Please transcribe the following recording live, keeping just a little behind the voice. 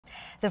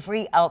The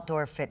free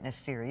outdoor fitness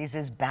series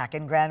is back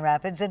in Grand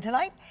Rapids, and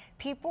tonight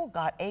people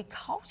got a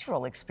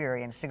cultural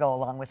experience to go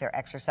along with their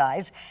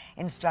exercise.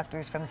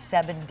 Instructors from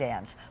Afro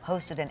Dance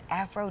hosted an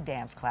Afro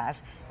Dance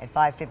class at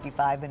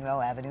 555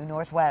 Monroe Avenue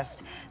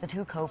Northwest. The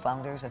two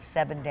co-founders of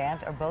Afro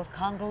Dance are both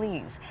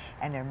Congolese,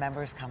 and their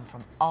members come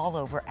from all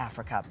over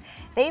Africa.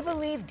 They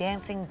believe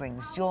dancing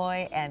brings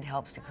joy and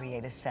helps to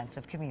create a sense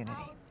of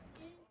community.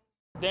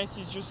 Dance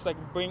is just like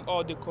bring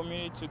all the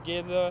community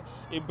together.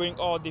 It bring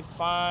all the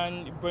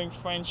fun, it bring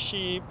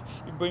friendship,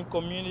 it bring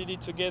community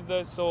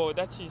together. So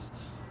that is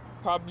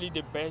probably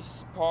the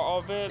best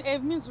part of it.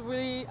 It means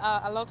really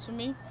a lot to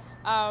me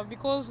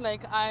because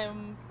like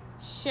I'm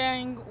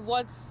sharing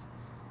what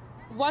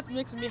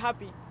makes me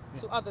happy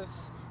to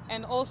others,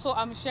 and also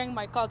I'm sharing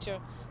my culture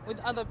with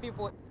other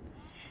people.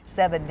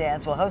 Afro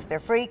Dance will host their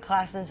free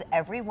classes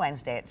every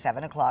Wednesday at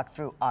 7 o'clock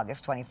through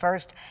August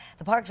 21st.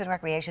 The Parks and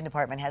Recreation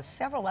Department has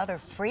several other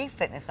free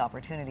fitness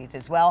opportunities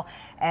as well,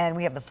 and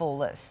we have the full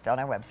list on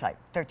our website,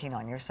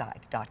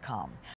 13onyourside.com.